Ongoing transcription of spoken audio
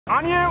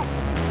On you!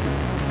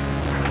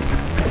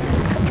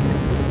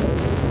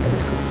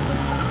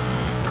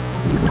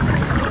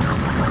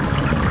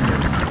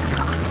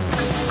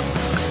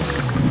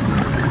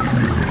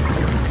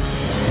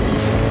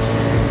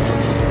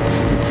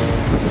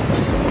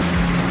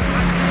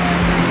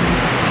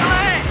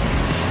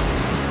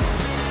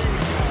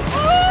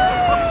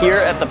 Here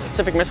at the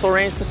Pacific Missile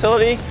Range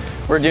facility,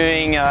 we're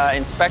doing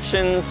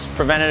inspections,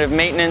 preventative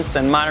maintenance,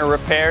 and minor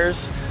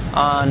repairs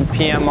on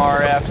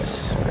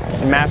PMRF's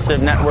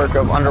massive network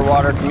of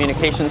underwater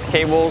communications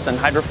cables and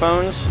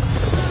hydrophones.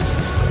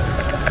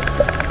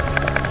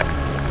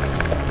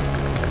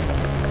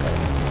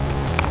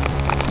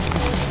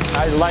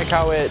 I like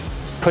how it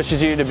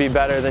pushes you to be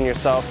better than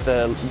yourself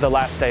the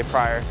last day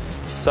prior.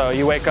 So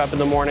you wake up in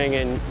the morning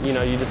and you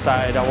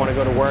decide I want to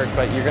go to work,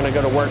 but you're going to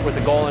go to work with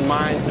a goal in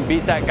mind to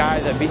beat that guy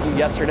that beat you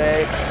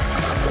yesterday,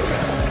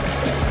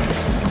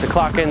 to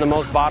clock in the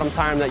most bottom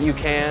time that you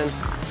can.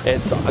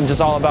 It's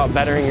just all about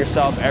bettering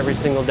yourself every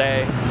single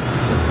day.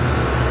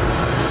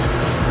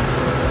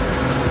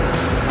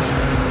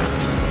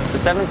 The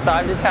 7th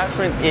Dive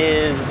Detachment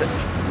is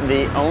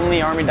the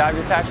only Army dive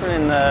detachment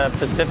in the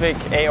Pacific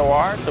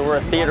AOR, so we're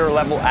a theater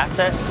level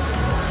asset.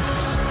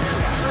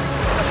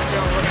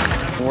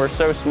 We're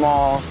so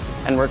small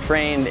and we're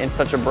trained in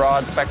such a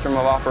broad spectrum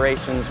of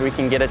operations, we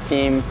can get a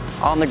team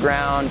on the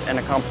ground and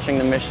accomplishing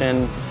the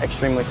mission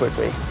extremely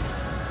quickly.